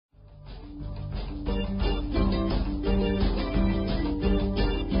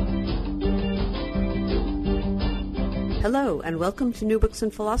Hello, and welcome to New Books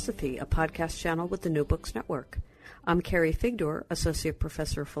in Philosophy, a podcast channel with the New Books Network. I'm Carrie Figdor, Associate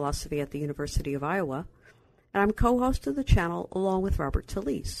Professor of Philosophy at the University of Iowa, and I'm co-host of the channel along with Robert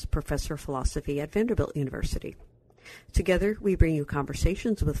Talisse, Professor of Philosophy at Vanderbilt University. Together, we bring you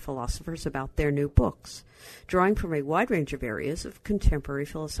conversations with philosophers about their new books, drawing from a wide range of areas of contemporary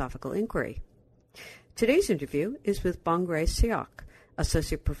philosophical inquiry. Today's interview is with Bongray Seok,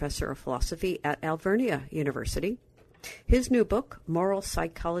 Associate Professor of Philosophy at Alvernia University. His new book, Moral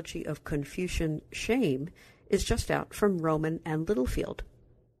Psychology of Confucian Shame, is just out from Rowman and Littlefield.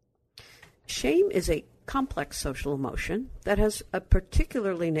 Shame is a complex social emotion that has a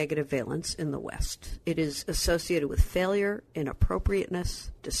particularly negative valence in the West. It is associated with failure,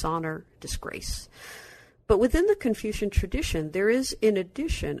 inappropriateness, dishonor, disgrace. But within the Confucian tradition, there is, in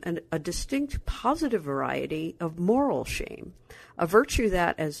addition, a distinct positive variety of moral shame, a virtue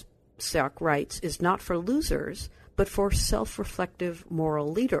that, as Seok writes, is not for losers, but for self-reflective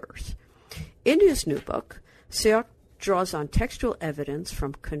moral leaders. In his new book, Seok draws on textual evidence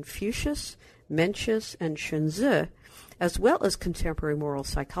from Confucius, Mencius, and Xunzi, as well as contemporary moral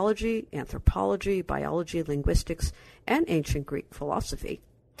psychology, anthropology, biology, linguistics, and ancient Greek philosophy,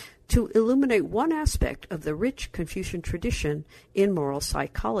 to illuminate one aspect of the rich Confucian tradition in moral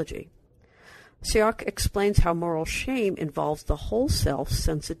psychology. Seok explains how moral shame involves the whole self's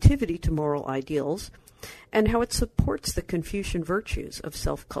sensitivity to moral ideals, and how it supports the Confucian virtues of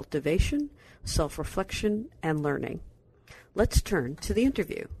self-cultivation, self-reflection, and learning. Let's turn to the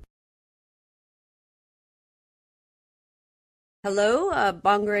interview. Hello,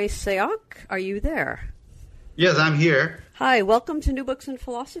 Bongray Seok, are you there? Yes, I'm here. Hi, welcome to New Books in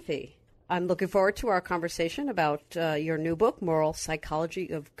Philosophy. I'm looking forward to our conversation about your new book, Moral Psychology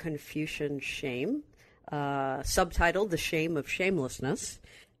of Confucian Shame, subtitled The Shame of Shamelessness,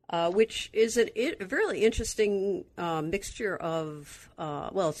 which is a really interesting mixture of,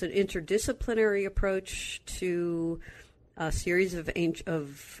 it's an interdisciplinary approach to a series of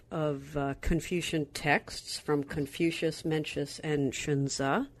Confucian texts from Confucius, Mencius, and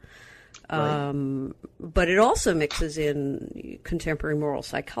Xunzi. Right. But it also mixes in contemporary moral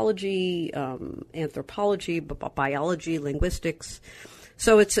psychology, anthropology, biology, linguistics.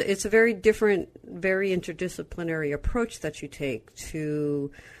 So it's a very different, very interdisciplinary approach that you take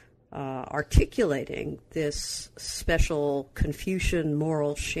to articulating this special Confucian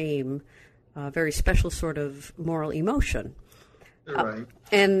moral shame, very special sort of moral emotion. Right.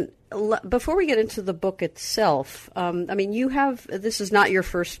 And before we get into the book itself, this is not your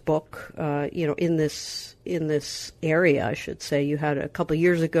first book, in this area, I should say. You had a couple of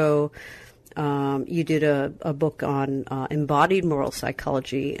years ago, you did a book on embodied moral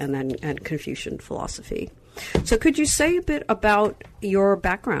psychology and Confucian philosophy. So could you say a bit about your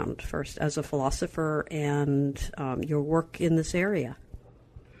background first as a philosopher and your work in this area?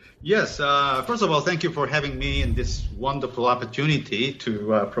 Yes. First of all, thank you for having me in this wonderful opportunity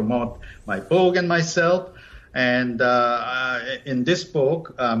to promote my book and myself. And in this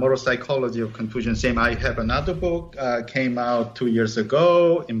book, Moral Psychology of Confucian Shame, I have another book, came out 2 years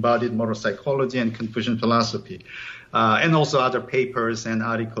ago, Embodied Moral Psychology and Confucian Philosophy, and also other papers and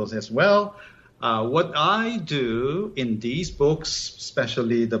articles as well. What I do in these books,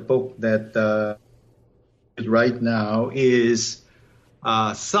 especially the book that right now, is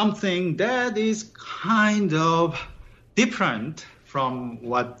something that is kind of different from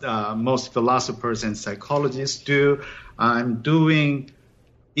what most philosophers and psychologists do. I'm doing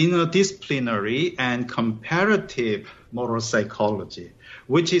interdisciplinary and comparative moral psychology,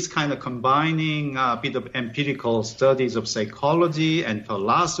 which is kind of combining a bit of empirical studies of psychology and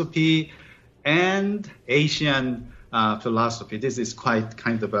philosophy and Asian philosophy. This is quite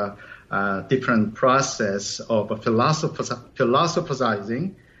kind of a different process of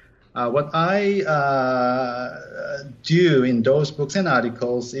philosophizing. What I do in those books and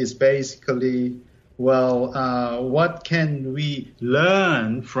articles is basically, what can we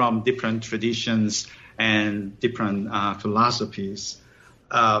learn from different traditions and different philosophies?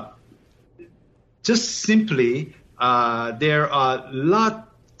 Just simply, there are a lot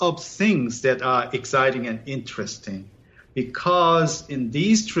of things that are exciting and interesting, because in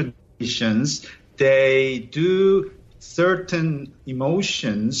these traditions, they do certain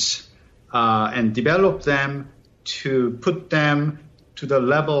emotions and develop them to put them to the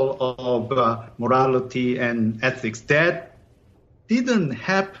level of morality and ethics that didn't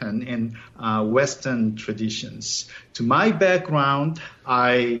happen in Western traditions. To my background,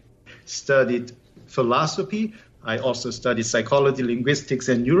 I studied philosophy. I also studied psychology, linguistics,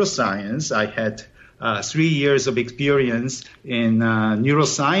 and neuroscience. I had 3 years of experience in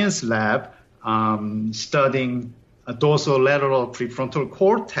neuroscience lab studying dorsolateral prefrontal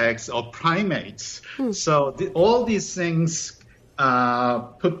cortex of primates. So all these things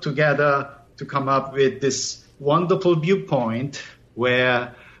put together to come up with this wonderful viewpoint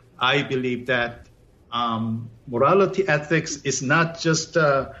where I believe that morality ethics is not just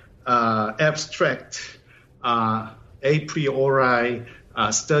abstract, a priori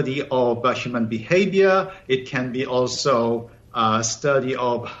study of human behavior. It can be also a study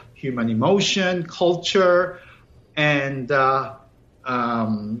of human emotion, culture, and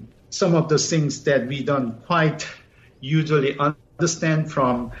some of the things that we don't quite usually understand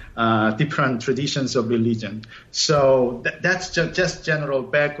from different traditions of religion. So that's just general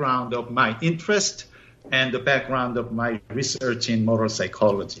background of my interest and the background of my research in moral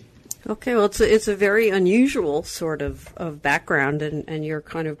psychology. Okay, well, it's a very unusual sort of background, and you're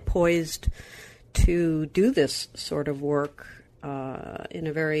kind of poised to do this sort of work in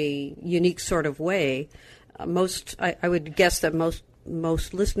a very unique sort of way. I would guess that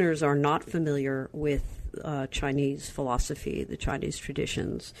most listeners are not familiar with Chinese philosophy, the Chinese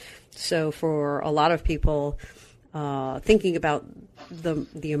traditions. So for a lot of people, thinking about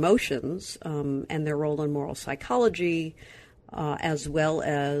the emotions and their role in moral psychology, as well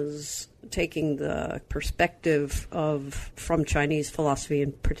as taking the perspective from Chinese philosophy,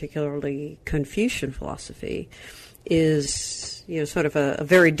 and particularly Confucian philosophy, is sort of a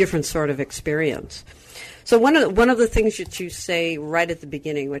very different sort of experience. So one of the things that you say right at the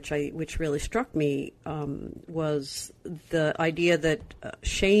beginning, which really struck me, was the idea that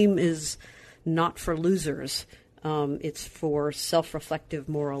shame is not for losers; it's for self-reflective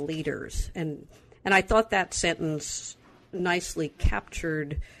moral leaders. And I thought that sentence nicely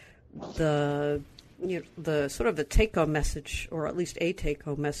captured the sort of the take-home message, or at least a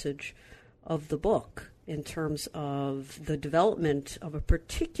take-home message, of the book in terms of the development of a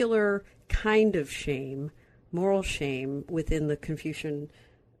particular kind of shame, moral shame, within the Confucian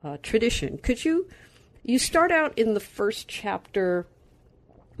tradition. Could you start out in the first chapter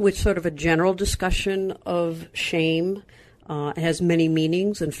with sort of a general discussion of shame? It has many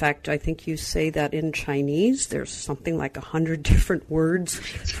meanings. In fact, I think you say that in Chinese there's something like 100 different words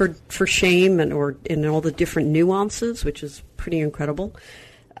for shame, and all the different nuances, which is pretty incredible.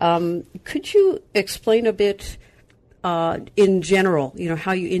 Could you explain a bit, in general,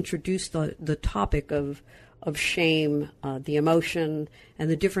 how you introduce the topic of shame, the emotion, and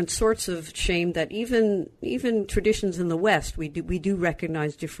the different sorts of shame that even traditions in the West, we do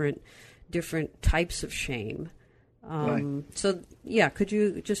recognize different types of shame. Right. So, yeah, could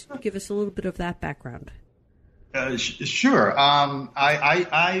you just give us a little bit of that background? Sure.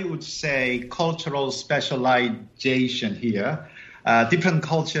 I would say cultural specialization here. Different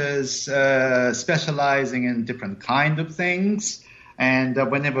cultures specializing in different kind of things. And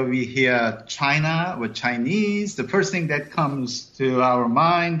whenever we hear China or Chinese, the first thing that comes to our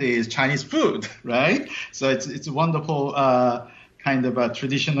mind is Chinese food, right? So it's a wonderful kind of a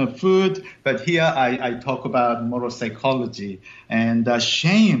traditional food. But here I talk about moral psychology. And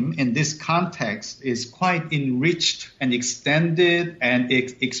shame in this context is quite enriched and extended and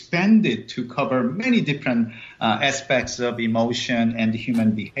expanded to cover many different aspects of emotion and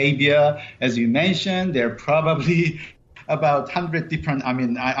human behavior. As you mentioned, there are probably about 100 different,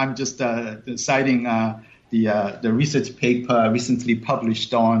 I'm just citing the research paper recently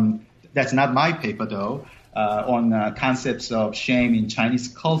published on, that's not my paper though, on concepts of shame in Chinese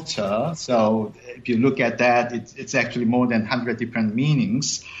culture. So if you look at that, it's actually more than 100 different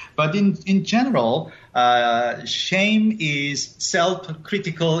meanings. But in general, shame is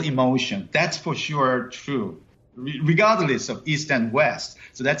self-critical emotion. That's for sure true, regardless of East and West.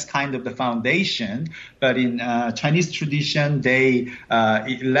 So that's kind of the foundation. But in Chinese tradition, they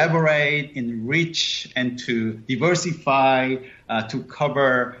elaborate, enrich, and to diversify to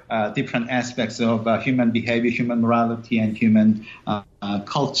cover different aspects of human behavior, human morality, and human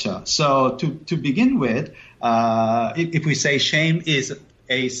culture. So to begin with, if we say shame is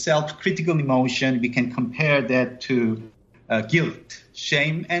a self-critical emotion, we can compare that to guilt,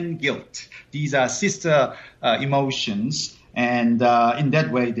 shame and guilt. These are sister emotions, and in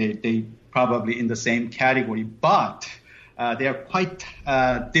that way, they probably in the same category, but they are quite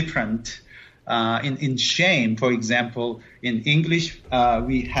different. In shame, for example, in English,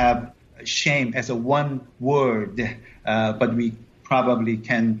 we have shame as a one word, but we probably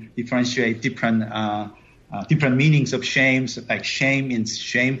can differentiate different meanings of shame, like shame in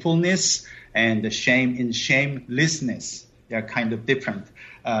shamefulness and the shame in shamelessness. They are kind of different.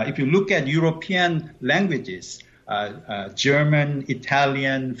 If you look at European languages, German,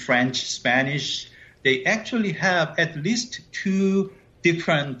 Italian, French, Spanish, they actually have at least two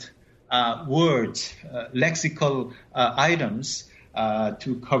different words, lexical items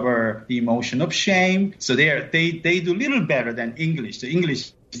to cover the emotion of shame. So they do a little better than English. The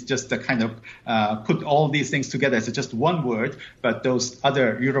English is just to kind of put all these things together as just one word, but those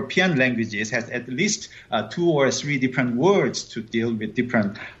other European languages has at least 2 or 3 different words to deal with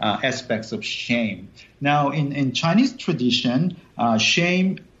different aspects of shame. Now, in Chinese tradition,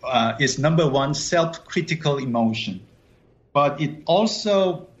 shame is number one self-critical emotion, but it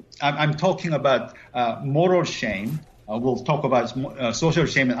also, I'm talking about moral shame. We'll talk about social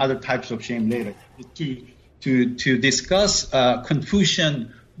shame and other types of shame later. To discuss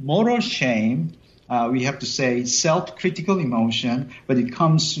Confucian moral shame, we have to say self-critical emotion, but it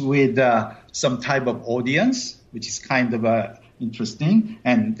comes with some type of audience, which is kind of interesting,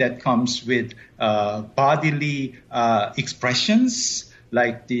 and that comes with bodily expressions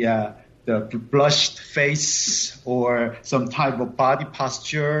like the blushed face or some type of body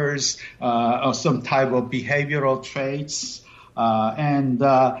postures or some type of behavioral traits. And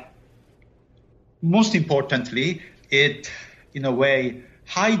most importantly, it, in a way,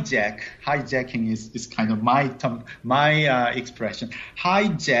 hijacking is kind of my expression,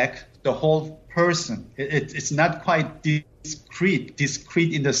 hijack the whole person. It's not quite discrete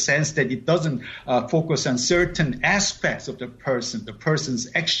in the sense that it doesn't focus on certain aspects of the person's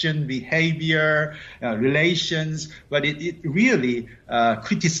action, behavior, relations, but it really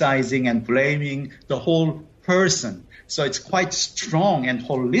criticizing and blaming the whole person. So it's quite strong and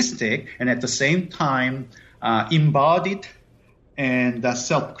holistic, and at the same time embodied and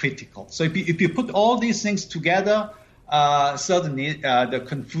self-critical. So if you put all these things together, suddenly the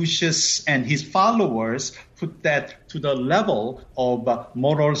Confucius and his followers put that to the level of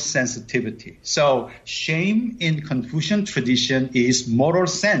moral sensitivity. So shame in Confucian tradition is moral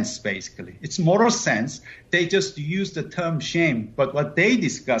sense, basically. It's moral sense. They just use the term shame, but what they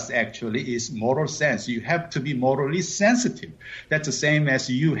discuss actually is moral sense. You have to be morally sensitive. That's the same as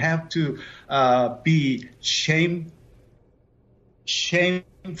you have to be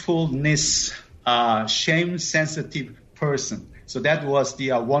shamefulness, shame-sensitive person. So that was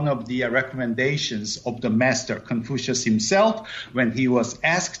the one of the recommendations of the master, Confucius himself, when he was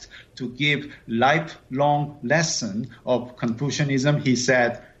asked to give lifelong lesson of Confucianism. He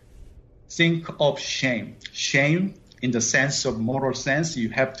said, think of shame. Shame in the sense of moral sense, you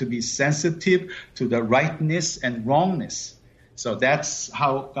have to be sensitive to the rightness and wrongness. So that's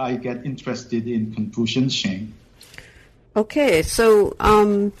how I get interested in Confucian shame. Okay, so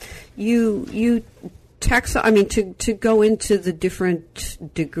you to go into the different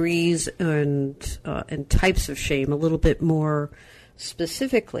degrees and types of shame a little bit more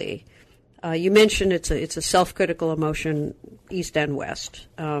specifically. You mentioned it's a self-critical emotion, east and west,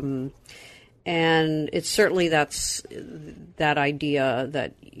 and it's certainly that's that idea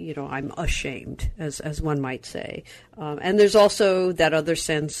that I'm ashamed, as one might say, and there's also that other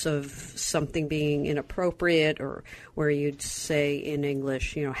sense of something being inappropriate, or where you'd say in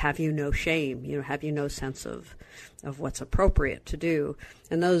English, have you no shame, have you no sense of what's appropriate to do,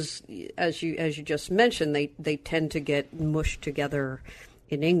 and those, as you just mentioned, they tend to get mushed together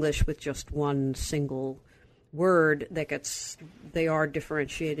in English with just one single word they are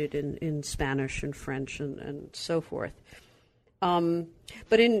differentiated in Spanish and French and so forth.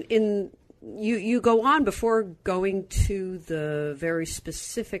 But you go on before going to the very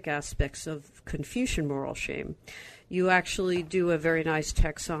specific aspects of Confucian moral shame. You actually do a very nice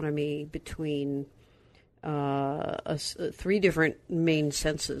taxonomy between 3 different main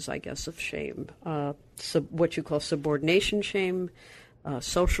senses, I guess, of shame. What you call subordination shame,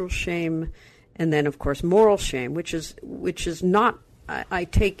 social shame, and then, of course, moral shame, which is not, I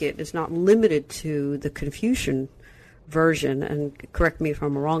take it, is not limited to the Confucian version, and correct me if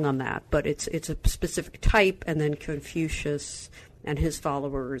I'm wrong on that, but it's a specific type, and then Confucius and his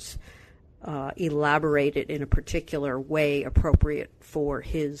followers elaborate it in a particular way appropriate for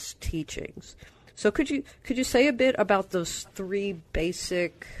his teachings. So could you say a bit about those 3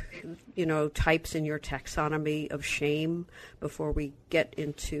 basic types in your taxonomy of shame before we get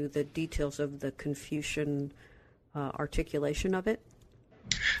into the details of the Confucian articulation of it?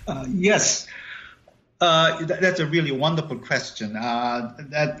 Yes. That's a really wonderful question.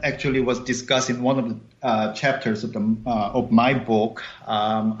 That actually was discussed in one of the chapters of my book.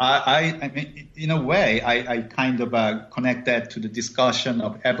 I mean, in a way, I kind of connect that to the discussion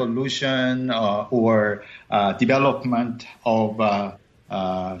of evolution or development of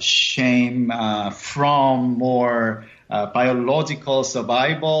shame from more biological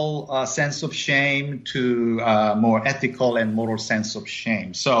survival sense of shame to more ethical and moral sense of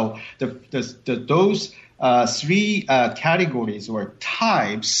shame. So those 3 categories or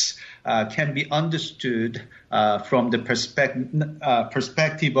types can be understood from the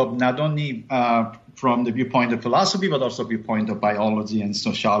perspective of not only from the viewpoint of philosophy, but also viewpoint of biology and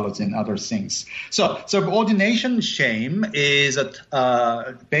sociology and other things. So subordination shame is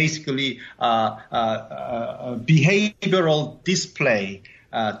basically a behavioral display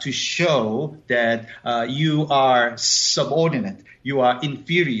to show that you are subordinate, you are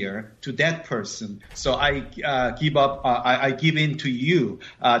inferior to that person. So I give in to you.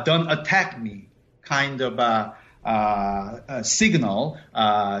 Don't attack me, kind of a signal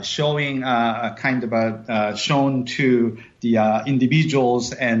showing shown to the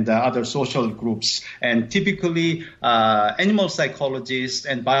individuals and other social groups. And typically, animal psychologists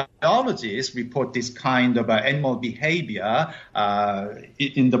and biologists report this kind of animal behavior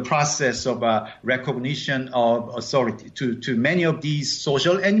in the process of recognition of authority. To many of these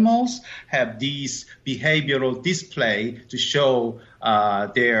social animals have these behavioral display to show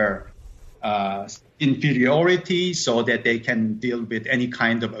their inferiority so that they can deal with any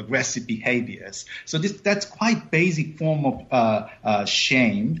kind of aggressive behaviors. So that's quite basic form of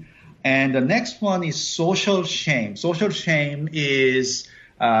shame. And the next one is social shame. Social shame is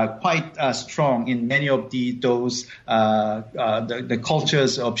quite strong in many of the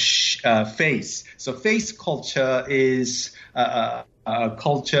cultures of faith. So faith culture is a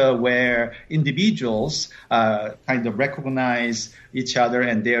culture where individuals kind of recognize each other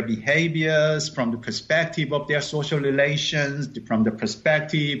and their behaviors from the perspective of their social relations, from the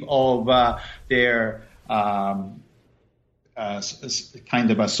perspective of their kind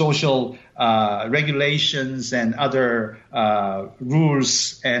of social regulations and other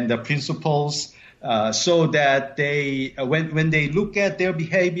rules and principles. So that they, when they look at their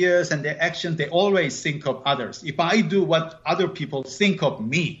behaviors and their actions, they always think of others. If I do what other people think of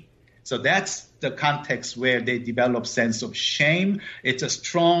me, so that's the context where they develop sense of shame. It's a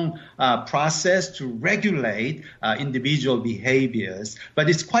strong process to regulate individual behaviors, but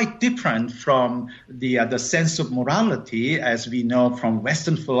it's quite different from the sense of morality, as we know from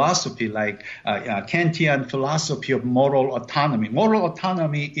Western philosophy, like Kantian philosophy of moral autonomy. Moral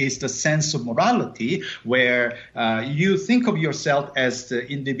autonomy is the sense of morality where you think of yourself as the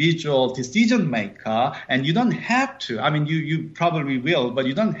individual decision maker, and you don't have to. I mean, you probably will, but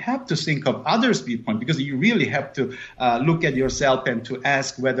you don't have to think of others' viewpoint, because you really have to look at yourself and to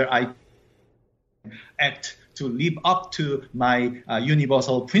ask whether I act to live up to my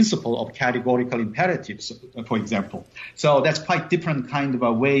universal principle of categorical imperatives, for example. So that's quite different kind of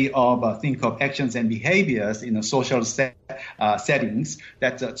a way of think of actions and behaviors in a social settings.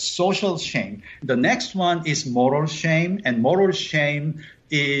 That's a social shame. The next one is moral shame, and moral shame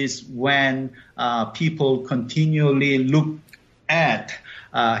is when people continually look at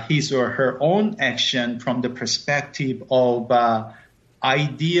his or her own action from the perspective of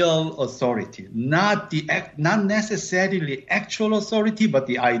ideal authority, not necessarily actual authority, but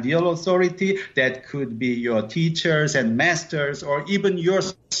the ideal authority that could be your teachers and masters or even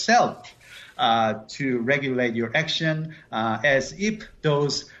yourself to regulate your action, as if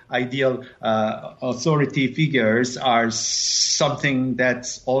those ideal authority figures are something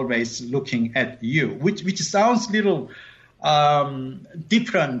that's always looking at you, which sounds little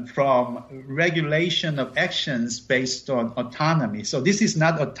different from regulation of actions based on autonomy. So this is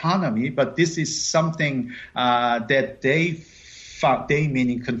not autonomy, but this is something that they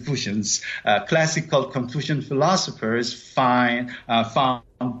meaning Confucians, classical Confucian philosophers found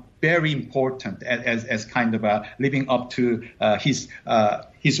very important as kind of living up to his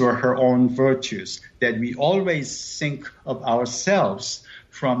or her own virtues, that we always think of ourselves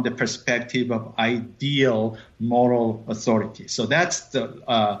from the perspective of ideal moral authority. So that's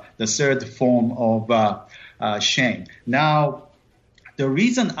the third form of shame. Now, the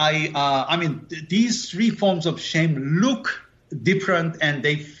reason these three forms of shame look different and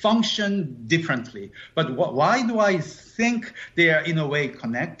they function differently. But why do I think they are in a way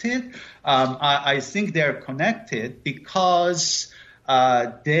connected? I think they're connected because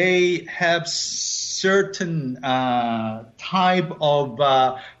they have certain type of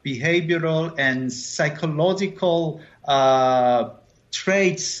behavioral and psychological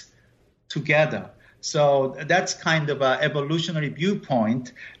traits together. So that's kind of an evolutionary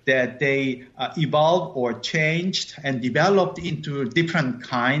viewpoint that they evolved or changed and developed into different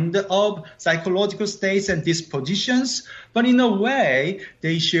kind of psychological states and dispositions. But in a way,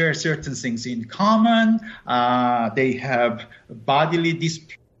 they share certain things in common. They have bodily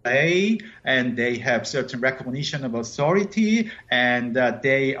and they have certain recognition of authority, and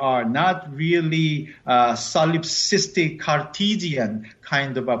they are not really solipsistic Cartesian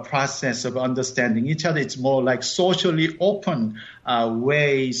kind of a process of understanding each other. It's more like socially open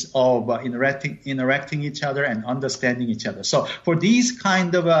ways of interacting each other and understanding each other. So for these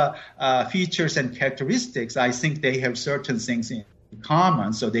kind of features and characteristics, I think they have certain things in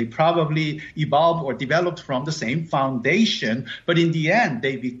common. So they probably evolved or developed from the same foundation, but in the end,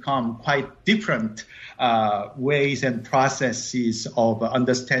 they become quite different ways and processes of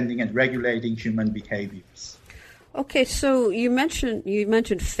understanding and regulating human behaviors. Okay, so you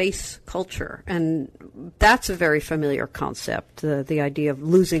mentioned face culture, and that's a very familiar concept. The idea of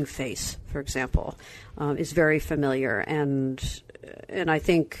losing face, for example, is very familiar, and I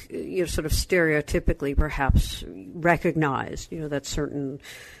think sort of stereotypically perhaps recognized that certain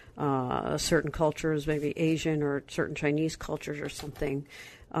cultures, maybe Asian or certain Chinese cultures or something,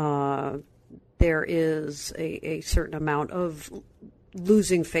 there is a certain amount of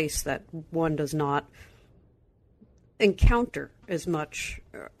losing face that one does not encounter as much,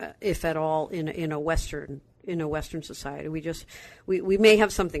 if at all, in a Western society. We may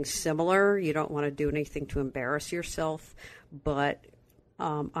have something similar. You don't want to do anything to embarrass yourself, but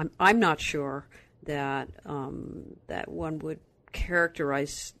I'm not sure that one would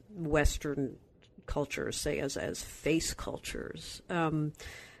characterize Western cultures, say, as face cultures.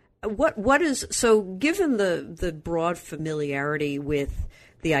 What is so? Given the broad familiarity with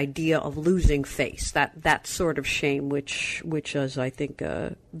the idea of losing face, that sort of shame, which is, I think,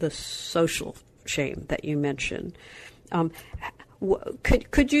 the social shame that you mentioned.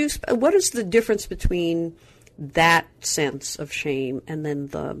 Could you? What is the difference between that sense of shame and then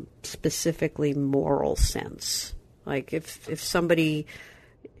the specifically moral sense? Like if somebody,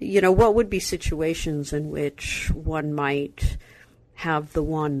 what would be situations in which one might have the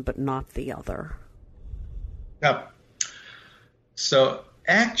one but not the other? Yeah. So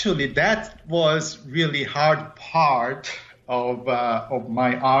actually, that was really hard part of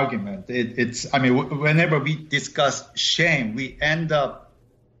my argument. Whenever we discuss shame, we end up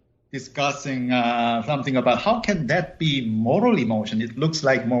discussing something about how can that be moral emotion. It looks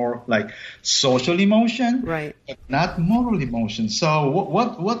like more like social emotion, right? But not moral emotion. So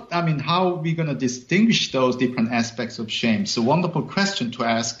how are we going to distinguish those different aspects of shame? It's a wonderful question to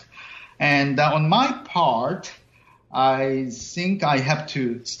ask. And on my part, I think I have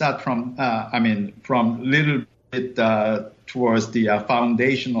to start from little bit towards the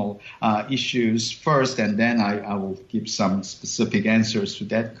foundational issues first, and then I will give some specific answers to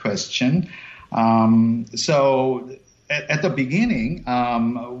that question. So at the beginning,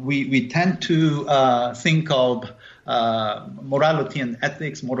 we tend to think of morality and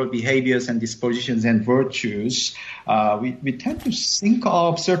ethics, moral behaviors and dispositions and virtues. We tend to think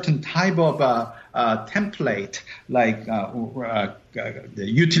of certain type of template like the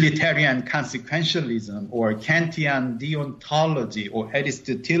utilitarian consequentialism or Kantian deontology or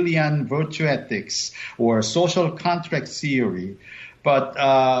Aristotelian virtue ethics or social contract theory. But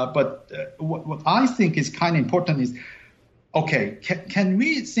what I think is kind of important is, okay, can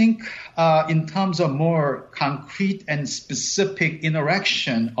we think in terms of more concrete and specific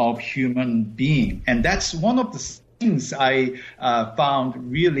interaction of human being? And that's one of the things I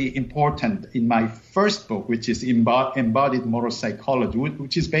found really important in my first book, which is Embodied Moral Psychology,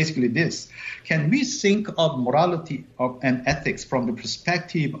 which is basically this. Can we think of morality and ethics from the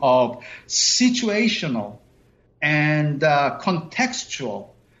perspective of situational and contextual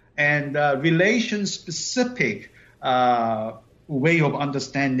and relation-specific way of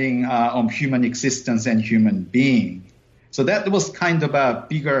understanding human existence and human being? So that was kind of a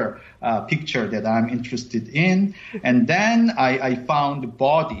bigger picture that I'm interested in. And then I found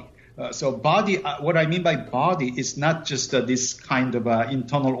body. So body, what I mean by body is not just this kind of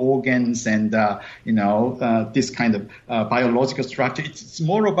internal organs and, this kind of biological structure. It's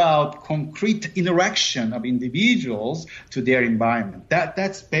more about concrete interaction of individuals to their environment.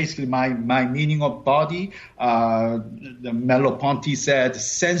 That's basically my meaning of body. The Merleau-Ponty said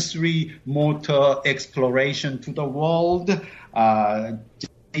sensory motor exploration to the world.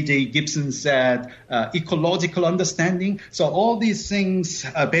 A.J. Gibson said ecological understanding. So all these things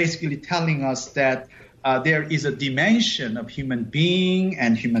are basically telling us that there is a dimension of human being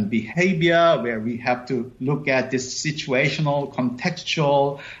and human behavior where we have to look at this situational,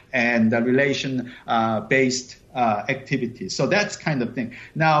 contextual, and relation-based activities. So that's kind of thing.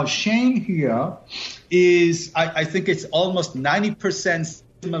 Now, shame here is, I think it's almost 90%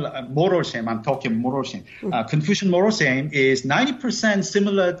 similar. Moral shame, I'm talking moral shame. Confucian moral shame is 90%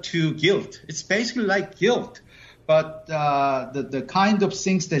 similar to guilt. It's basically like guilt. but the kind of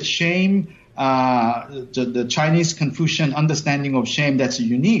things that shame, the Chinese Confucian understanding of shame that's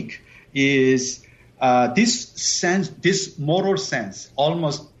unique is this moral sense,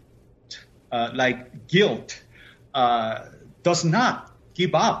 almost like guilt, does not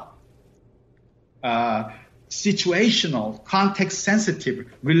give up situational, context-sensitive,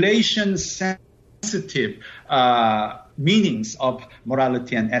 relation-sensitive meanings of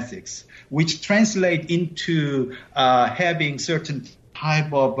morality and ethics, which translate into having certain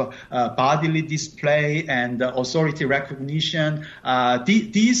type of bodily display and authority recognition.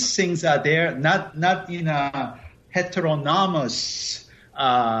 These things are there not in a heteronomous,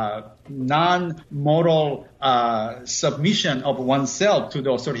 non-moral submission of oneself to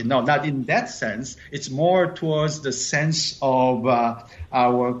the authority. No, not in that sense. It's more towards the sense of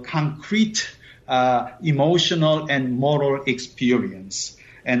our concrete emotional and moral experience.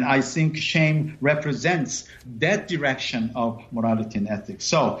 And I think shame represents that direction of morality and ethics.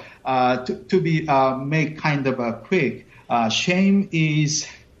 So to make kind of a quick, shame is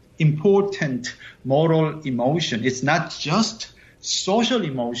important moral emotion. It's not just social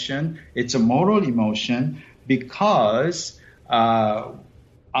emotion, it's a moral emotion because I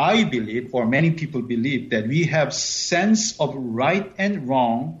believe, or many people believe, that we have sense of right and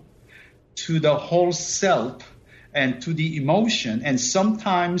wrong to the whole self and to the emotion, and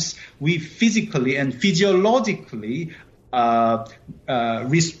sometimes we physically and physiologically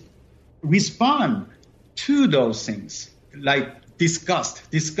respond to those things, like disgust.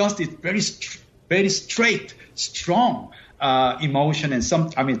 Disgust is very straight, strong emotion,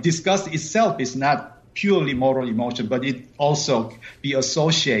 and disgust itself is not purely moral emotion, but it also be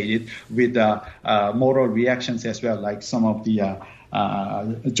associated with moral reactions as well, like some of the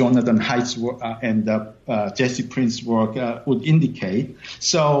Jonathan Haidt's work and Jesse Prince's work would indicate.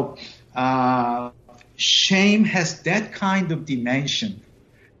 So shame has that kind of dimension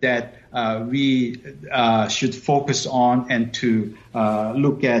that we should focus on and to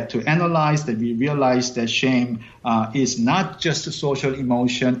look at, to analyze, that we realize that shame is not just a social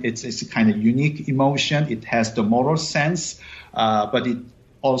emotion, it's a kind of unique emotion. It has the moral sense, but it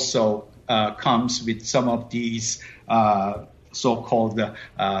also comes with some of these so-called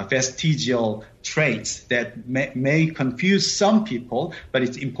vestigial traits that may confuse some people, but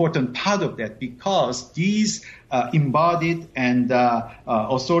it's an important part of that because these embodied and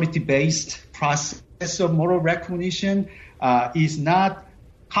authority-based process of moral recognition is not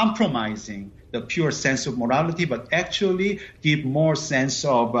compromising the pure sense of morality, but actually give more sense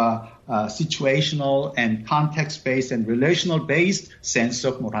of situational and context-based and relational-based sense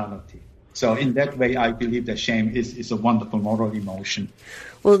of morality. So in that way, I believe that shame is a wonderful moral emotion.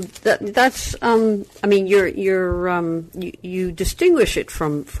 Well, that's you distinguish it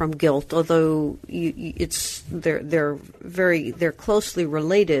from guilt, although they're closely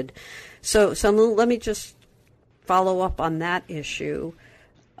related. So let me just follow up on that issue.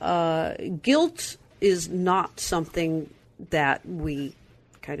 Guilt is not something that we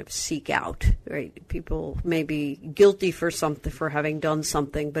kind of seek out, right? People may be guilty for having done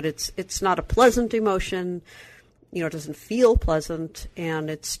something, but it's not a pleasant emotion. It doesn't feel pleasant,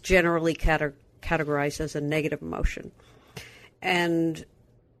 and it's generally categorized as a negative emotion. And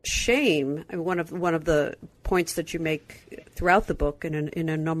shame, one of the points that you make throughout the book in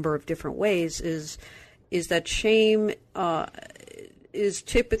a number of different ways is that shame is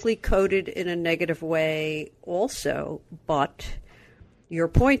typically coded in a negative way also, but your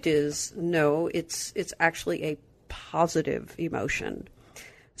point is, no, it's actually a positive emotion.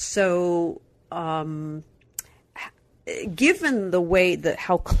 So, given the way that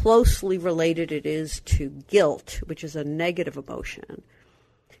how closely related it is to guilt, which is a negative emotion,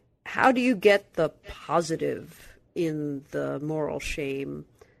 how do you get the positive in the moral shame,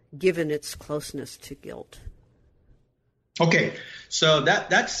 given its closeness to guilt? Okay, so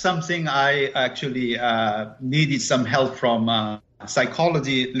that's something I actually needed some help from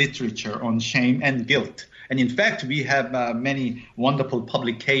psychology literature on shame and guilt. And in fact, we have many wonderful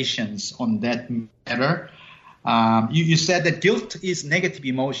publications on that matter. You said that guilt is negative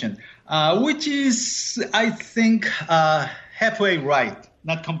emotion, which is, I think, halfway right,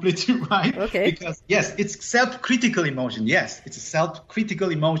 not completely right. Okay. Because, yes, it's self-critical emotion. Yes, it's a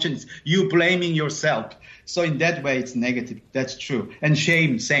self-critical emotion. It's you blaming yourself. So in that way, it's negative. That's true. And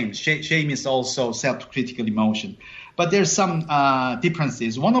shame, same. Shame is also self-critical emotion. But there's some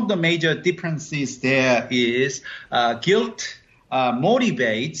differences. One of the major differences there is guilt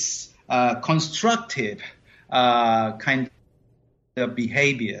motivates constructive kind of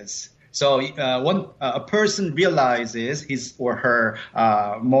behaviors. So a person realizes his or her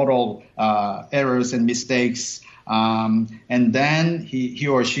moral errors and mistakes and then he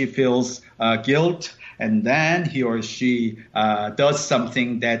or she feels guilt, and then he or she does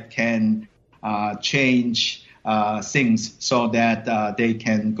something that can change things so that they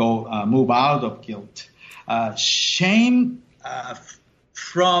can move out of guilt. Shame,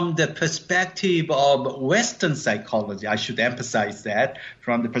 from the perspective of Western psychology, I should emphasize that,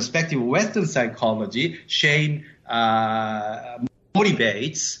 from the perspective of Western psychology, shame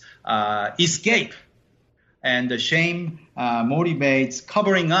motivates escape. And the shame motivates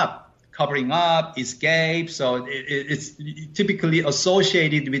covering up, escape. So it's typically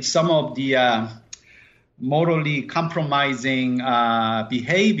associated with some of the morally compromising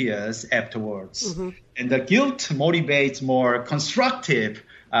behaviors afterwards. Mm-hmm. And the guilt motivates more constructive,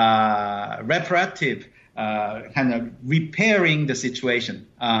 reparative, kind of repairing the situation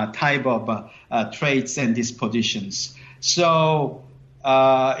type of traits and dispositions. So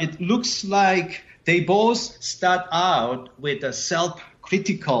it looks like they both start out with a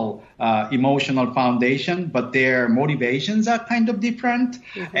self-critical emotional foundation, but their motivations are kind of different.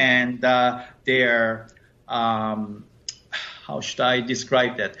 Mm-hmm. And their, how should I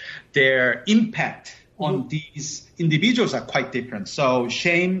describe that? Their impact on these individuals are quite different. So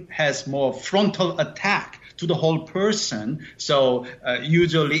shame has more frontal attack to the whole person. So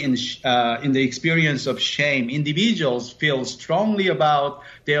usually in the experience of shame, individuals feel strongly about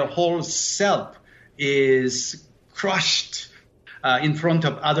their whole self is crushed in front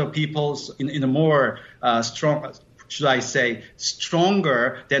of other people in a more strong, should I say,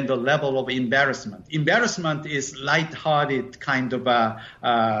 stronger than the level of embarrassment. Embarrassment is lighthearted kind of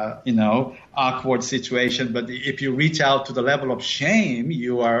awkward situation. But if you reach out to the level of shame,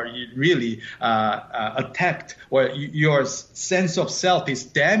 you are really attacked, or your sense of self is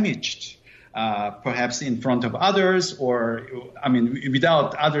damaged. Perhaps in front of others, or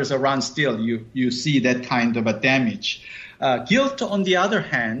without others around still, you see that kind of a damage. Guilt, on the other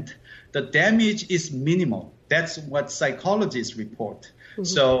hand, the damage is minimal. That's what psychologists report. Mm-hmm.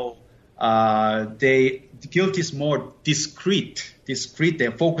 So guilt is more discrete.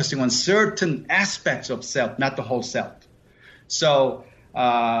 They're focusing on certain aspects of self, not the whole self. So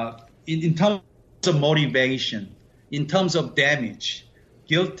in terms of motivation, in terms of damage,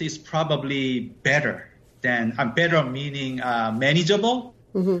 guilt is probably better meaning manageable,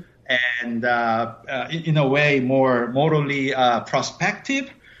 mm-hmm. and in a way more morally prospective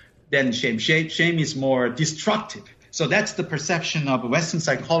than shame. Shame is more destructive. So that's the perception of Western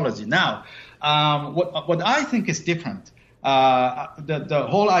psychology. Now, what I think is different, the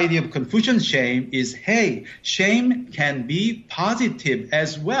whole idea of Confucian shame is, hey, shame can be positive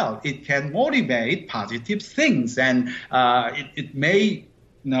as well. It can motivate positive things, and it may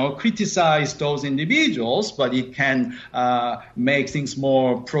criticize those individuals, but it can make things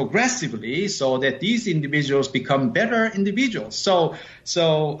more progressively so that these individuals become better individuals. So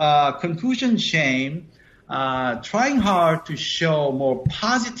Confucian shame, trying hard to show more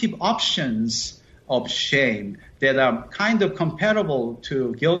positive options of shame that are kind of comparable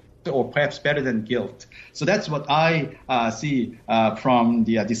to guilt, or perhaps better than guilt. So that's what I see from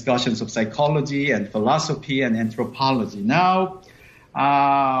the discussions of psychology and philosophy and anthropology. Now,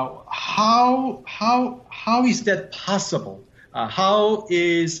 how is that possible? How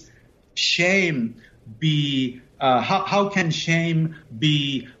is shame be? How can shame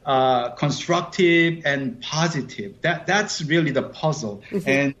be constructive and positive? That's really the puzzle. Mm-hmm.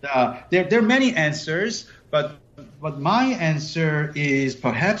 And there are many answers, but my answer is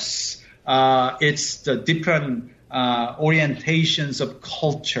perhaps it's the different orientations of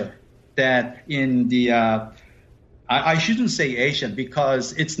culture that in the I shouldn't say Asian,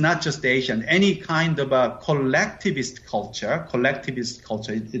 because it's not just Asian. Any kind of a collectivist culture.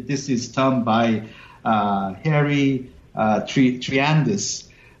 This is termed by Harry Triandis,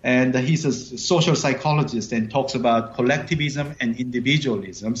 and he's a social psychologist and talks about collectivism and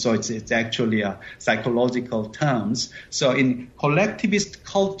individualism. So it's actually a psychological terms. So in collectivist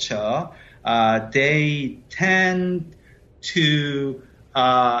culture, they tend to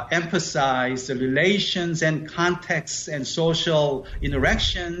emphasize the relations and contexts and social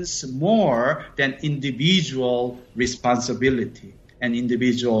interactions more than individual responsibility and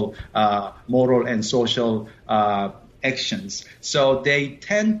individual moral and social actions. So they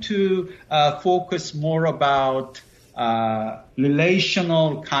tend to focus more about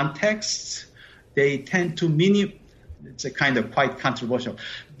relational contexts. They tend to it's a kind of quite controversial.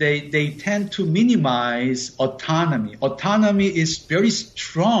 They tend to minimize autonomy. Autonomy is very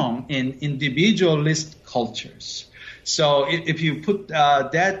strong in individualist cultures. So if you put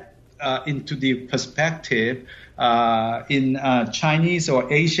that into the perspective, in Chinese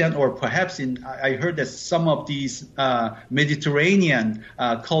or Asian, or perhaps I heard that some of these Mediterranean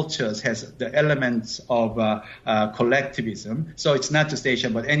cultures has the elements of collectivism. So it's not just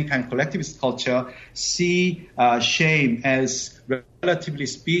Asian, but any kind of collectivist culture see shame as, relatively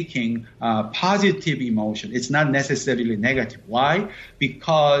speaking, positive emotion. It's not necessarily negative. Why?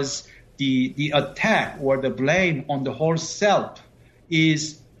 Because the attack or the blame on the whole self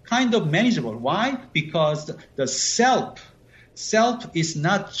is kind of manageable. Why? Because the self is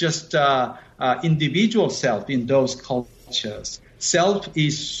not just individual self in those cultures. Self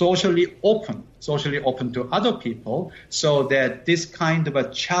is socially open to other people, so that this kind of a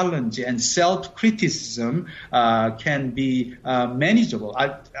challenge and self-criticism can be manageable.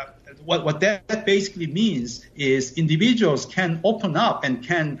 What that basically means is individuals can open up and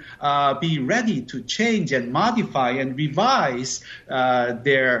can be ready to change and modify and revise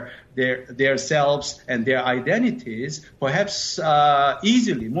their selves and their identities, perhaps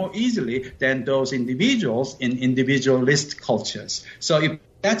more easily than those individuals in individualist cultures. So if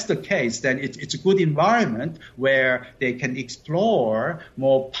that's the case, then it's a good environment where they can explore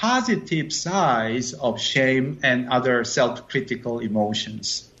more positive sides of shame and other self-critical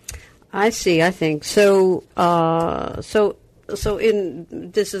emotions. I see. I think so. So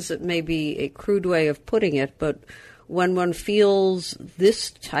this is maybe a crude way of putting it, but when one feels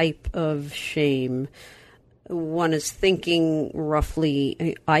this type of shame, one is thinking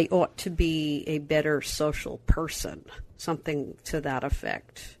roughly, I ought to be a better social person, something to that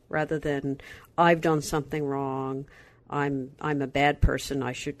effect, rather than I've done something wrong, I'm a bad person,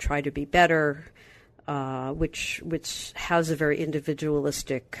 I should try to be better, which has a very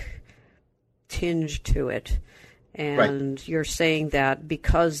individualistic tinge to it. And right. You're saying that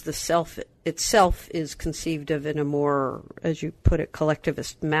because the self itself is conceived of in a more, as you put it,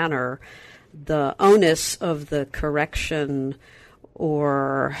 collectivist manner, the onus of the correction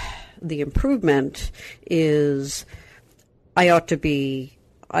or the improvement is I ought to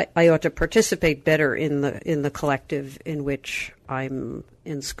participate better in the collective in which I'm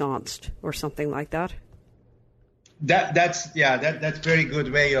ensconced, or something like that. That's very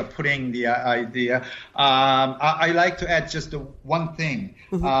good way of putting the idea. I like to add just one thing.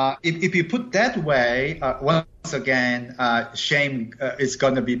 Mm-hmm. If you put that way, once again, shame is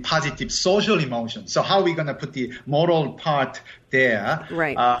going to be positive social emotion. So how are we going to put the moral part there?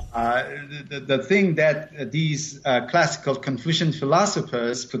 Right. The thing that these classical Confucian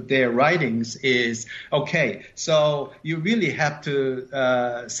philosophers put their writings is, okay, so you really have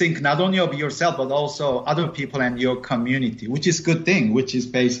to think not only of yourself, but also other people and your community, which is a good thing, which is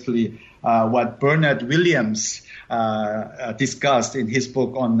basically what Bernard Williams discussed in his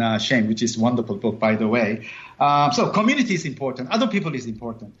book on shame, which is a wonderful book, by the way. So community is important. Other people is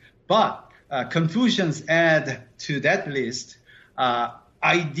important. But Confucians add to that list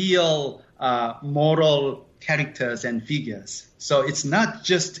ideal moral characters and figures. So it's not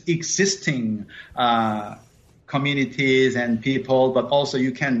just existing communities and people, but also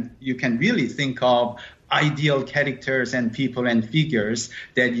you can really think of ideal characters and people and figures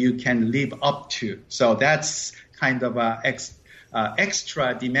that you can live up to. So that's kind of a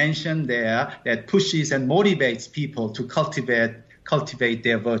extra dimension there that pushes and motivates people to cultivate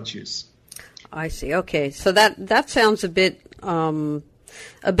their virtues. I see. Okay, so that sounds a bit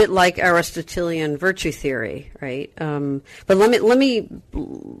like Aristotelian virtue theory, right? But let me.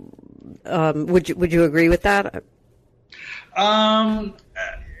 Would you agree with that?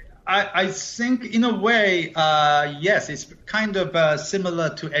 I think in a way, yes, it's kind of similar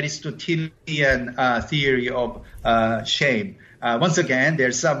to Aristotelian theory of shame. Once again,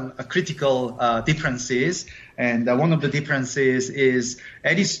 there's some critical differences, and one of the differences is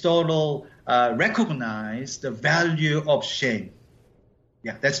Aristotle recognized the value of shame.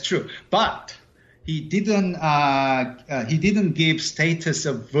 Yeah, that's true. But he didn't give status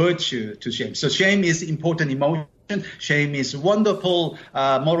of virtue to shame. So shame is important emotion. Shame is wonderful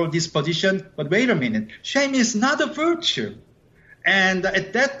moral disposition. But wait a minute, shame is not a virtue. And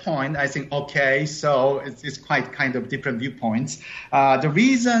at that point, I think, okay, so it's quite kind of different viewpoints. The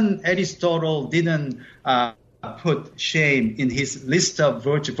reason Aristotle didn't put shame in his list of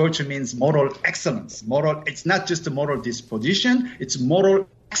virtue. Virtue means moral excellence. It's not just a moral disposition, it's moral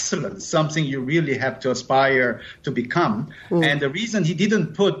excellence, something you really have to aspire to become. Mm. And the reason he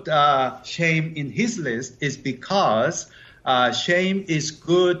didn't put shame in his list is because shame is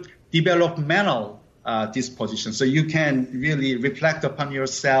good developmental disposition. So you can really reflect upon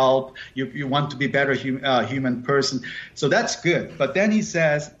yourself. You want to be better human person. So that's good. But then he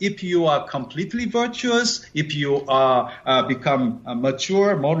says, if you are completely virtuous, if you become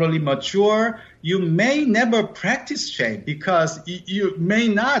mature, morally mature, you may never practice shame because you may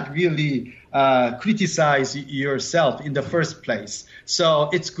not really criticize yourself in the first place. So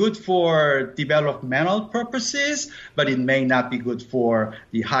it's good for developmental purposes, but it may not be good for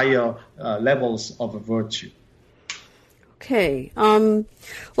the higher levels of virtue. Okay.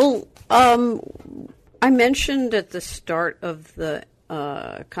 I mentioned at the start of the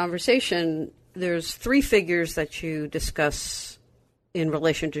conversation, there's three figures that you discuss in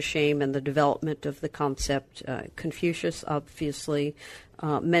relation to shame and the development of the concept: Confucius, obviously,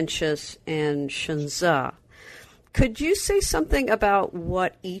 Mencius, and Xunzi. Could you say something about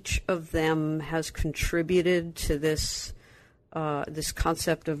what each of them has contributed to this this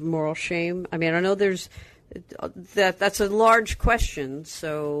concept of moral shame? I mean, I know that's a large question,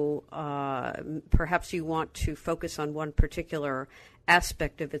 so perhaps you want to focus on one particular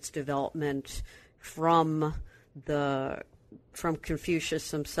aspect of its development from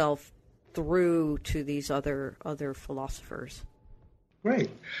Confucius himself through to these other philosophers. Great.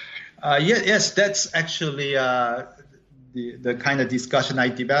 Yes, that's actually the kind of discussion I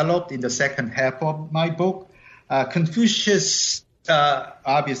developed in the second half of my book. Confucius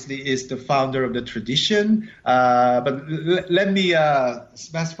obviously is the founder of the tradition, but let me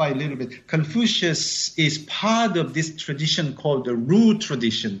specify a little bit. Confucius is part of this tradition called the Ru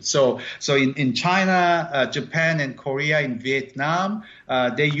tradition. So in China, Japan, and Korea, in Vietnam,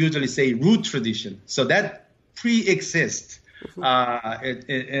 they usually say Ru tradition. So that pre-exists to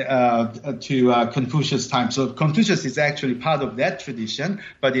Confucius' time. So Confucius is actually part of that tradition,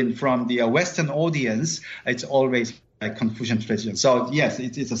 but from the Western audience, it's always Confucian tradition. So yes,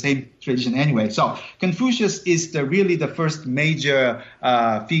 it's the same tradition anyway. So Confucius is really the first major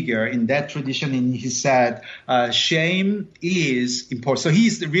figure in that tradition, and he said shame is important. So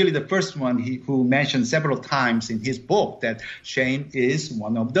he's really the first one who mentioned several times in his book that shame is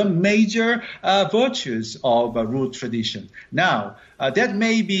one of the major virtues of Ru tradition. Now, that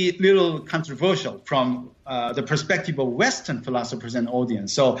may be a little controversial from the perspective of Western philosophers and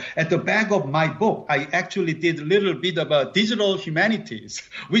audience. So at the back of my book, I actually did a little bit of digital humanities,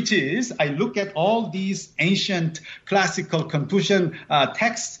 which is I look at all these ancient classical Confucian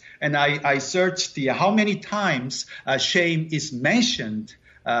texts, and I searched how many times shame is mentioned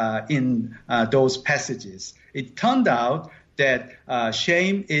in those passages. It turned out that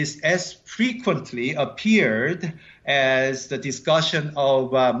shame is as frequently appeared as the discussion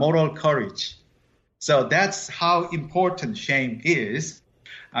of moral courage. So that's how important shame is.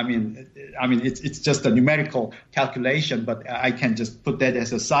 I mean, it's just a numerical calculation, but I can just put that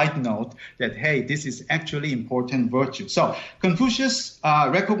as a side note that, hey, this is actually important virtue. So Confucius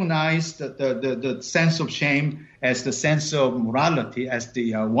recognized the sense of shame as the sense of morality, as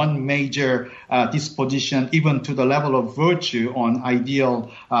the one major disposition, even to the level of virtue on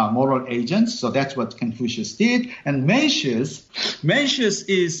ideal moral agents. So that's what Confucius did. And Mencius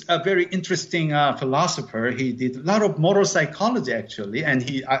is a very interesting philosopher. He did a lot of moral psychology, actually, and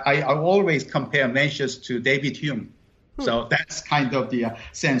I always compare Mencius to David Hume. So that's kind of the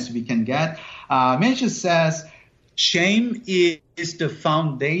sense we can get. Mencius says shame is the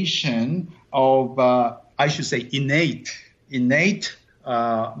foundation of I should say innate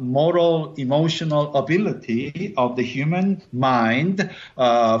moral, emotional ability of the human mind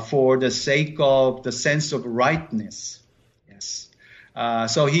for the sake of the sense of rightness. Yes.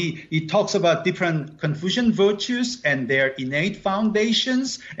 So he talks about different Confucian virtues and their innate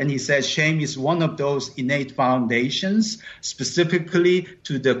foundations, and he says shame is one of those innate foundations, specifically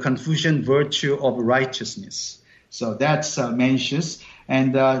to the Confucian virtue of righteousness. So that's Mencius.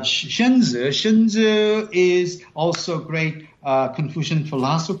 And Xunzi is also a great Confucian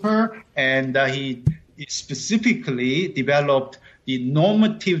philosopher, and he specifically developed the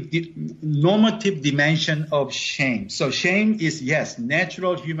normative dimension of shame. So shame is, yes,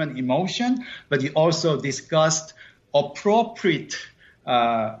 natural human emotion, but he also discussed appropriate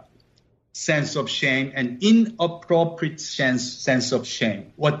sense of shame and inappropriate sense of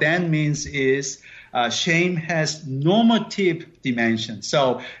shame. What that means is shame has normative dimension.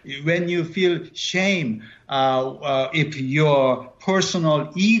 So when you feel shame, if your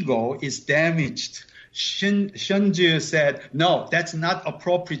personal ego is damaged, Xunzi said, no, that's not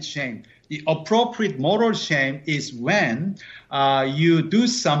appropriate shame. The appropriate moral shame is when you do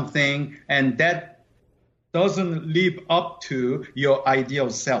something and that doesn't live up to your ideal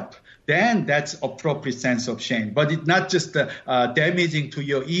self. Then that's appropriate sense of shame. But it's not just damaging to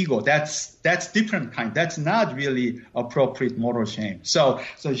your ego. That's different kind. That's not really appropriate moral shame. So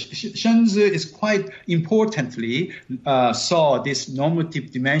Xunzi is quite importantly saw this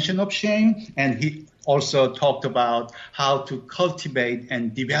normative dimension of shame, and he also talked about how to cultivate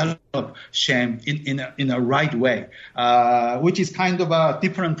and develop shame in a right way, which is kind of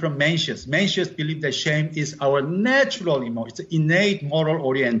different from Mencius. Mencius believed that shame is our natural emotion, it's innate moral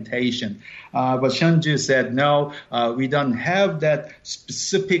orientation. But Shunju said, no, we don't have that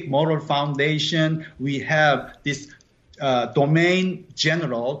specific moral foundation. We have this domain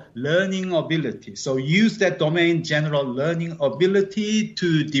general learning ability. So use that domain general learning ability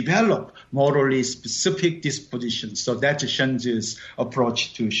to develop morally specific dispositions. So that's Shunju's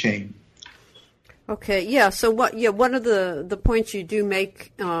approach to shame. Okay, yeah. So one of the points you do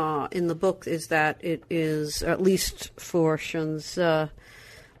make in the book is that it is, at least for Shun's,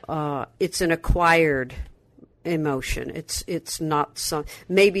 it's an acquired emotion. It's not some.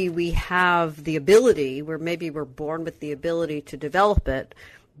 Maybe we have the ability, maybe we're born with the ability to develop it,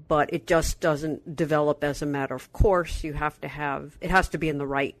 but it just doesn't develop as a matter of course. It has to be in the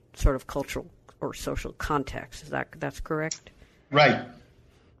right sort of cultural or social context. That's correct? Right.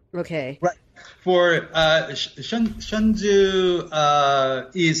 Okay. Right. For Shunju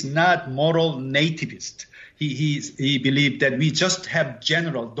is not moral nativist. He believed that we just have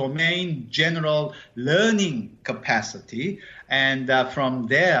general learning capacity, and from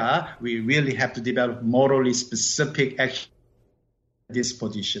there we really have to develop morally specific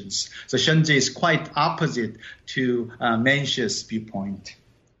dispositions. So Shunju is quite opposite to Mencius' viewpoint.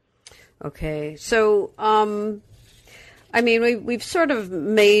 Okay, so we've sort of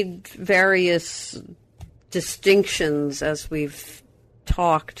made various distinctions as we've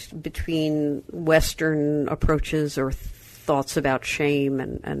talked between Western approaches or thoughts about shame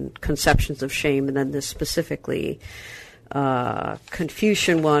and conceptions of shame, and then this specifically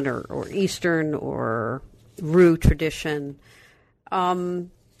Confucian one or Eastern or Ru tradition.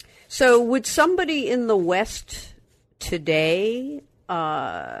 So would somebody in the West today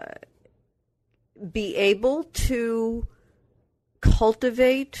be able to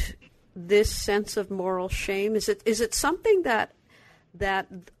cultivate this sense of moral shame? Is it something that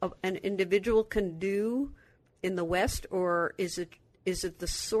an individual can do in the West, or is it the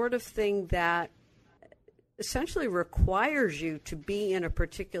sort of thing that essentially requires you to be in a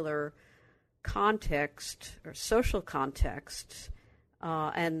particular context or social context,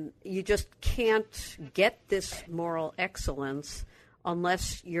 and you just can't get this moral excellence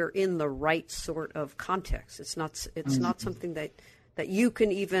unless you're in the right sort of context? It's not something that you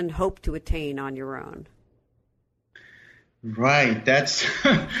can even hope to attain on your own. Right, that's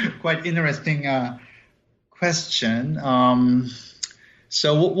quite interesting question.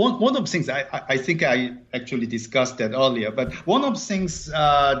 So one of the things I think I actually discussed that earlier, but one of the things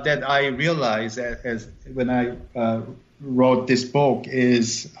that I realized as when I wrote this book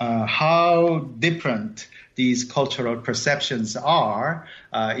is how different these cultural perceptions are,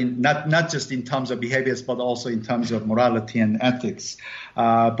 not just in terms of behaviors, but also in terms of morality and ethics.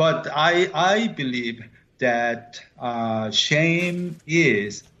 But I believe that shame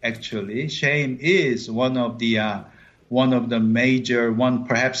is one of the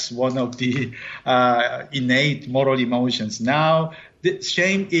innate moral emotions. Now,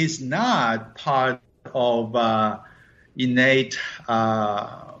 shame is not part of innate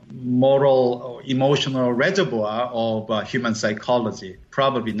moral or emotional reservoir of human psychology.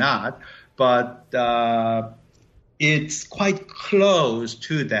 Probably not, but it's quite close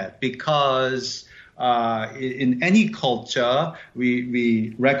to that, because in any culture,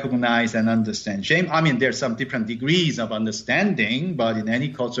 we recognize and understand shame. There's some different degrees of understanding, but in any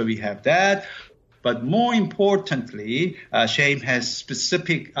culture we have that. But more importantly, shame has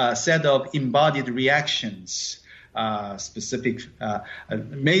specific set of embodied reactions. May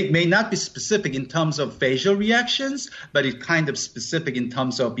not be specific in terms of facial reactions, but it's kind of specific in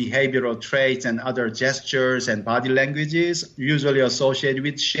terms of behavioral traits and other gestures and body languages usually associated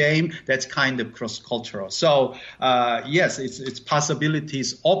with shame. That's kind of cross-cultural. So yes, its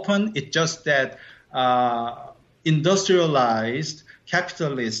possibilities open. It's just that industrialized,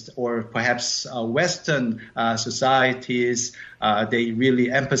 capitalist, or perhaps Western societies, they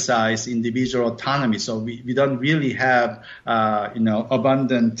really emphasize individual autonomy. So we don't really have,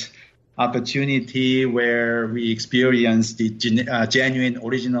 abundant opportunity where we experience the genuine,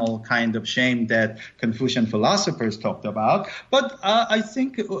 original kind of shame that Confucian philosophers talked about. But I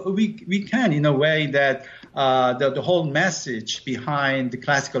think we can, in a way that the whole message behind the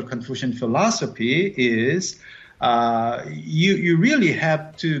classical Confucian philosophy is you really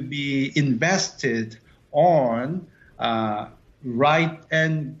have to be invested on right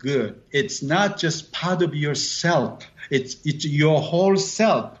and good. It's not just part of yourself. It's your whole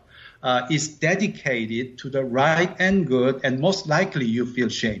self is dedicated to the right and good, and most likely you feel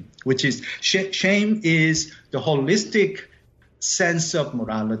shame, which is shame is the holistic sense of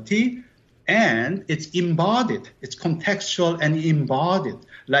morality, and it's embodied. It's contextual and embodied.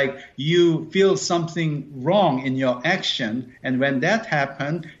 Like you feel something wrong in your action, and when that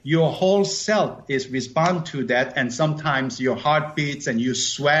happens, your whole self is respond to that, and sometimes your heart beats and you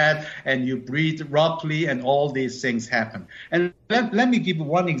sweat and you breathe roughly, and all these things happen. And let me give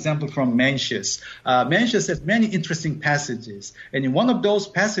one example from Mencius. Mencius has many interesting passages, and in one of those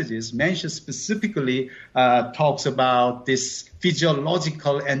passages, Mencius specifically talks about this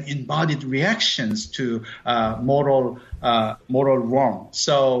physiological and embodied reactions to moral wrong.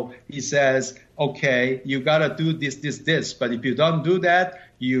 So he says, okay, you gotta do this, but if you don't do that,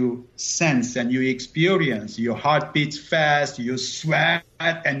 you sense and you experience, your heart beats fast, you sweat,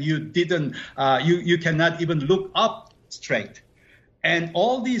 and you cannot even look up straight. And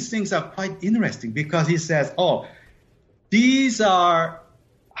all these things are quite interesting because he says, these are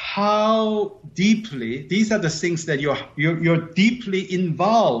the things that you're deeply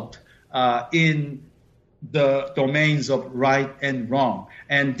involved in the domains of right and wrong.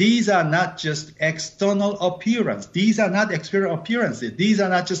 And these are not just external appearance. These are not external appearances. These are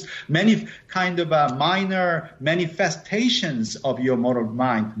not just many kind of minor manifestations of your moral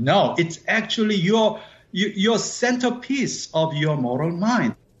mind. No, it's actually your centerpiece of your moral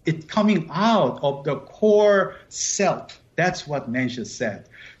mind. It's coming out of the core self. That's what Mencius said.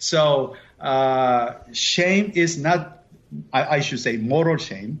 So shame is not, I should say moral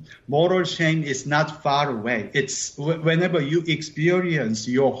shame. Moral shame is not far away. It's whenever you experience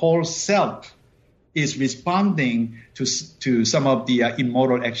your whole self is responding to some of the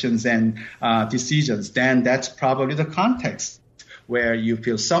immoral actions and decisions, then that's probably the context where you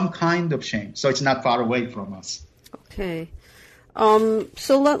feel some kind of shame. So it's not far away from us. Okay.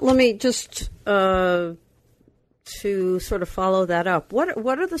 So let me just to sort of follow that up.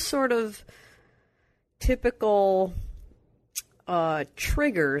 What are the sort of typical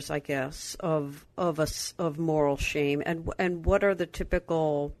triggers, I guess, of moral shame, and what are the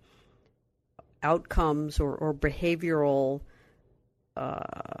typical outcomes or behavioral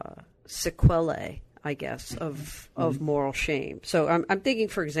sequelae, I guess, of moral shame? So I'm thinking,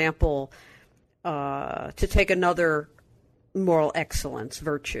 for example, to take another moral excellence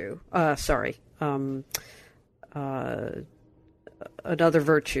virtue. Another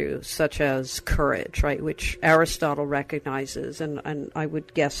virtue such as courage, right, which Aristotle recognizes, and I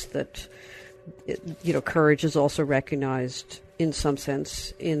would guess that courage is also recognized in some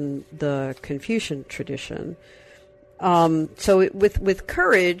sense in the Confucian tradition. So with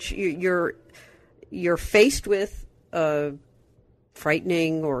courage, you're faced with a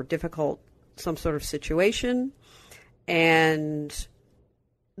frightening or difficult some sort of situation, and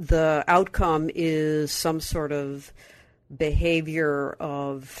the outcome is some sort of behavior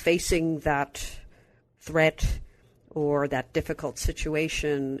of facing that threat or that difficult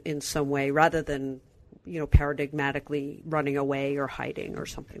situation in some way, rather than, paradigmatically running away or hiding or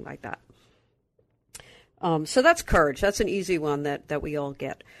something like that. So that's courage. That's an easy one that we all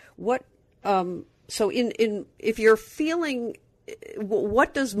get. What? So if you're feeling,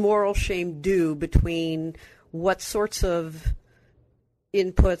 what does moral shame do between what sorts of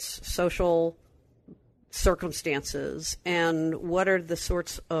inputs, social circumstances, and what are the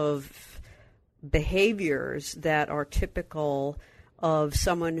sorts of behaviors that are typical of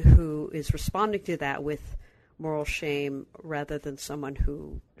someone who is responding to that with moral shame rather than someone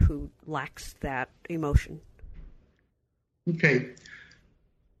who lacks that emotion? Okay.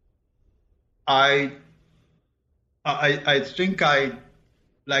 I think I'd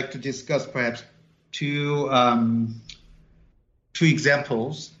like to discuss perhaps two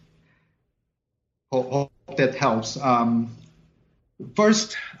examples. Hope that helps.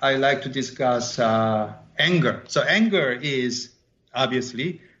 First, I like to discuss anger. So anger is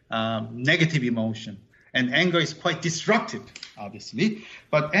obviously negative emotion, and anger is quite destructive, obviously.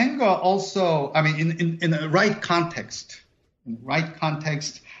 But anger also, in the right context,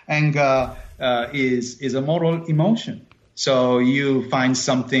 anger is a moral emotion. So you find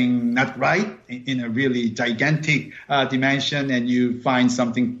something not right in a really gigantic dimension, and you find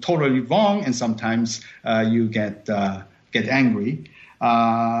something totally wrong, and sometimes you get angry.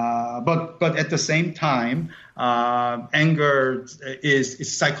 But at the same time, anger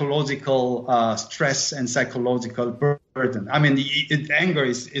is psychological stress and psychological burden. I mean, anger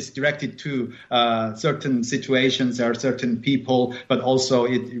is directed to certain situations or certain people, but also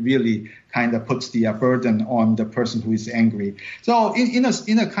it really kind of puts the burden on the person who is angry. So in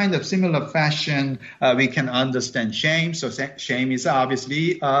a kind of similar fashion, we can understand shame. So shame is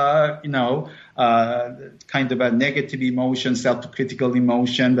obviously, kind of a negative emotion, self-critical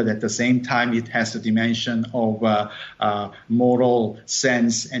emotion, but at the same time, it has a dimension of moral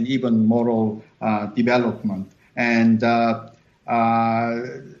sense and even moral development. And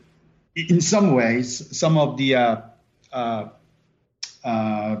in some ways, some of the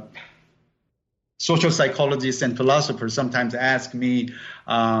social psychologists and philosophers sometimes ask me,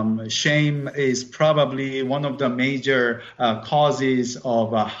 shame is probably one of the major causes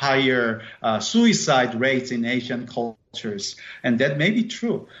of higher suicide rates in Asian cultures. And that may be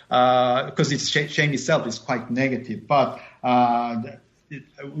true, because shame itself is quite negative. But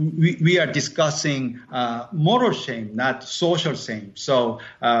we are discussing moral shame, not social shame. So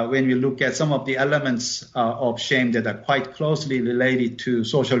when we look at some of the elements of shame that are quite closely related to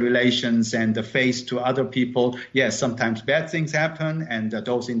social relations and the faith to other people, yes, sometimes bad things happen, and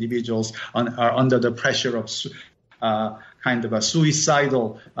those individuals are under the pressure of kind of a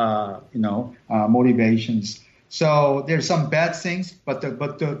suicidal, motivations. So there's some bad things, but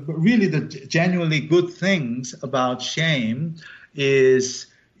really the genuinely good things about shame is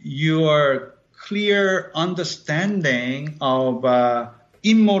your clear understanding of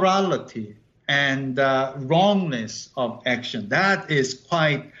immorality and wrongness of action. That is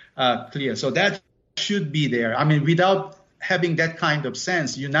quite clear. So that should be there. I mean, without having that kind of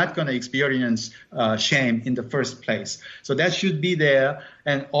sense, you're not going to experience shame in the first place. So that should be there.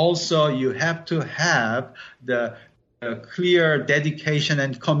 And also you have to have the clear dedication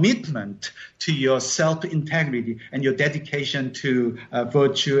and commitment to your self-integrity and your dedication to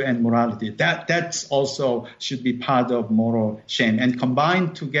virtue and morality. That's also should be part of moral shame. And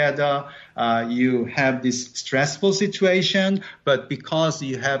combined together, you have this stressful situation, but because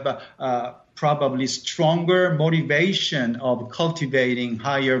you have probably stronger motivation of cultivating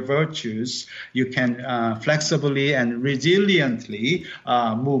higher virtues, you can flexibly and resiliently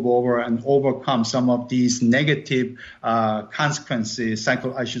move over and overcome some of these negative consequences,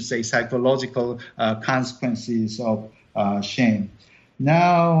 psychological consequences of shame.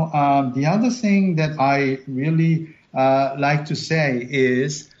 Now, the other thing that I really like to say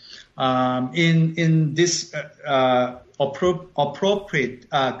is in this appropriate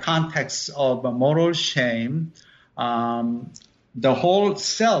context of moral shame, the whole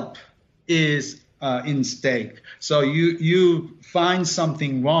self is in stake. So you find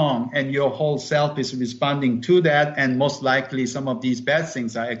something wrong and your whole self is responding to that, and most likely some of these bad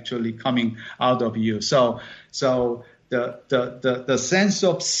things are actually coming out of you. So the sense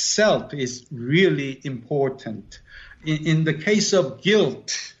of self is really important. In the case of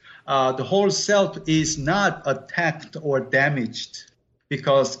guilt, the whole self is not attacked or damaged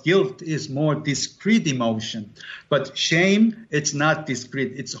because guilt is more discrete emotion. But shame, it's not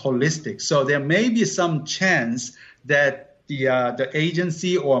discrete, it's holistic. So there may be some chance that the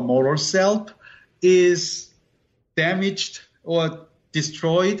agency or moral self is damaged or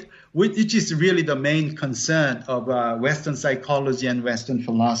destroyed, which is really the main concern of Western psychology and Western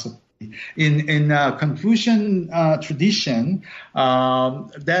philosophy. In Confucian tradition,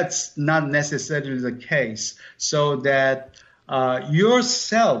 that's not necessarily the case. So that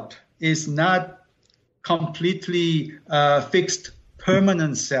yourself is not completely fixed,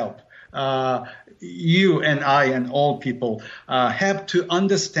 permanent self. You and I and all people have to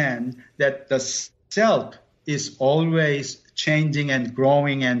understand that the self is always changing and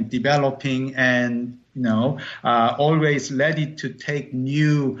growing and developing and always ready to take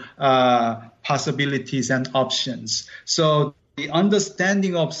new possibilities and options. So the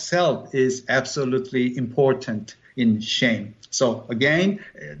understanding of self is absolutely important in shame. So again,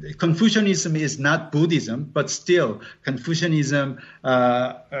 Confucianism is not Buddhism, but still Confucianism,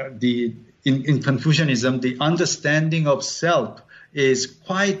 in Confucianism, the understanding of self is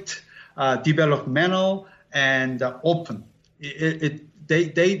quite developmental and open.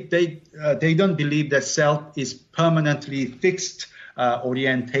 They don't believe that self is permanently fixed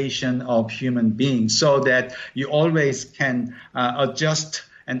orientation of human beings, so that you always can adjust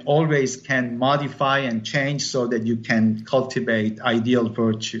and always can modify and change so that you can cultivate ideal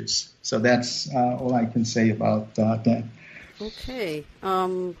virtues. So that's all I can say about that. Okay.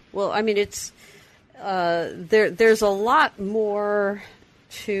 Well, I mean, it's there's a lot more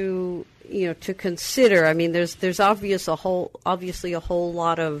to consider. I mean, there's obviously a whole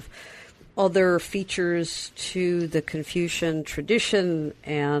lot of other features to the Confucian tradition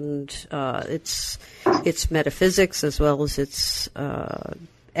and its metaphysics as well as its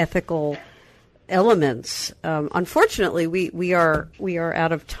ethical elements. Unfortunately, we are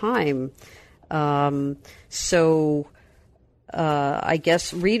out of time. So I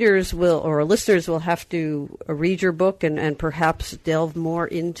guess readers will or listeners will have to read your book and perhaps delve more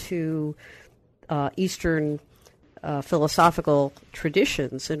into Eastern philosophical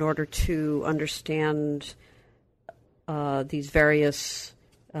traditions in order to understand these various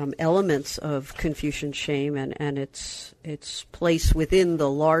elements of Confucian shame and its place within the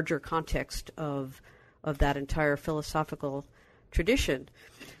larger context of that entire philosophical tradition.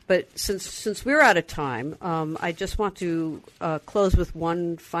 But since we're out of time, I just want to close with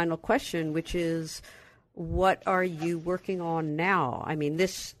one final question, which is, what are you working on now? I mean,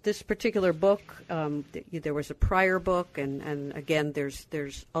 this particular book, there was a prior book, and again,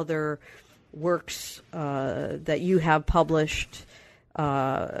 there's other works that you have published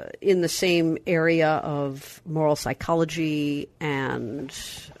in the same area of moral psychology and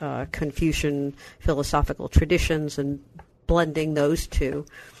Confucian philosophical traditions, and blending those two.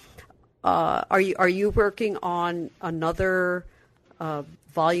 Are you working on another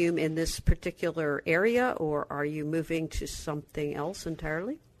volume in this particular area, or are you moving to something else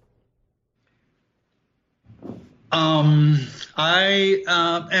entirely? I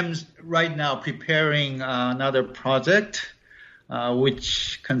am right now preparing another project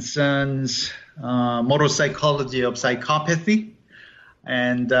which concerns moral psychology of psychopathy.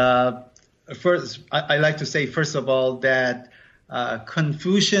 And first, I like to say, first of all, that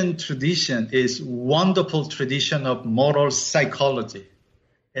Confucian tradition is wonderful tradition of moral psychology.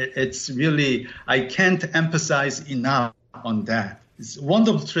 It's really, I can't emphasize enough on that. It's a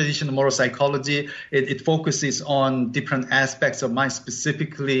wonderful tradition of moral psychology. It focuses on different aspects of mind,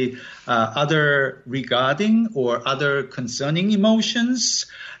 specifically other regarding or other concerning emotions.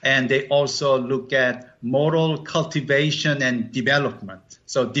 And they also look at moral cultivation and development.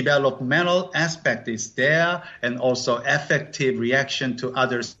 So developmental aspect is there, and also affective reaction to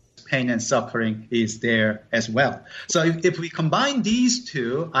others' pain and suffering is there as well. So if we combine these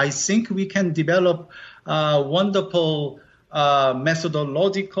two, I think we can develop a wonderful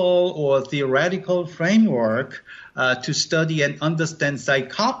methodological or theoretical framework to study and understand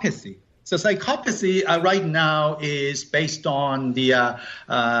psychopathy. So psychopathy right now is based on the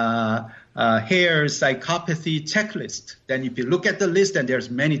Hare's psychopathy checklist. Then if you look at the list, and there's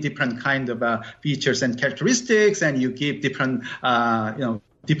many different kind of features and characteristics, and you give different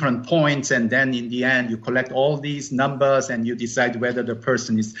different points, and then in the end you collect all these numbers and you decide whether the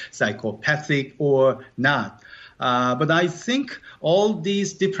person is psychopathic or not. But I think all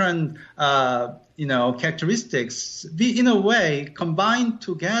these different characteristics, in a way, combine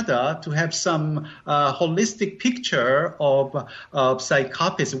together to have some holistic picture of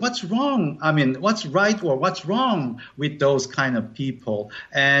psychopathy. What's wrong? I mean, what's right or what's wrong with those kind of people?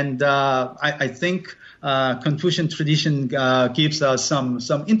 And I think Confucian tradition gives us some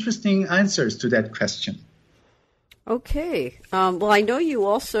interesting answers to that question. Okay. Well, I know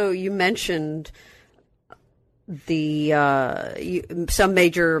you mentioned some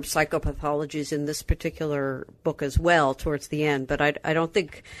major psychopathologies in this particular book as well towards the end, but I don't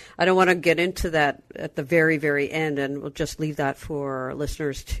want to get into that at the very, very end, and we'll just leave that for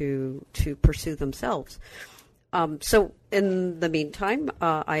listeners to pursue themselves. So in the meantime,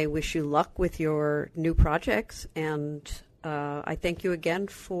 I wish you luck with your new projects, and I thank you again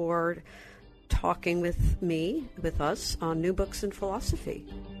for talking with us on New Books in Philosophy.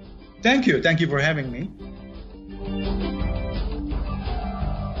 Thank you for having me.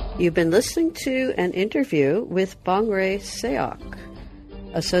 You've been listening to an interview with Bong-Rae Seok,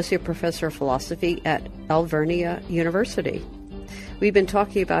 Associate Professor of Philosophy at Alvernia University. We've been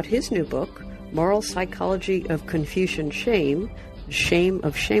talking about his new book, Moral Psychology of Confucian Shame, Shame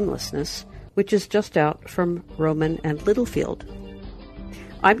of Shamelessness, which is just out from Rowman and Littlefield.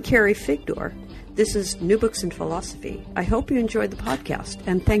 I'm Carrie Figdor. This is New Books in Philosophy. I hope you enjoyed the podcast,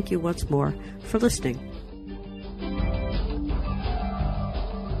 and thank you once more for listening.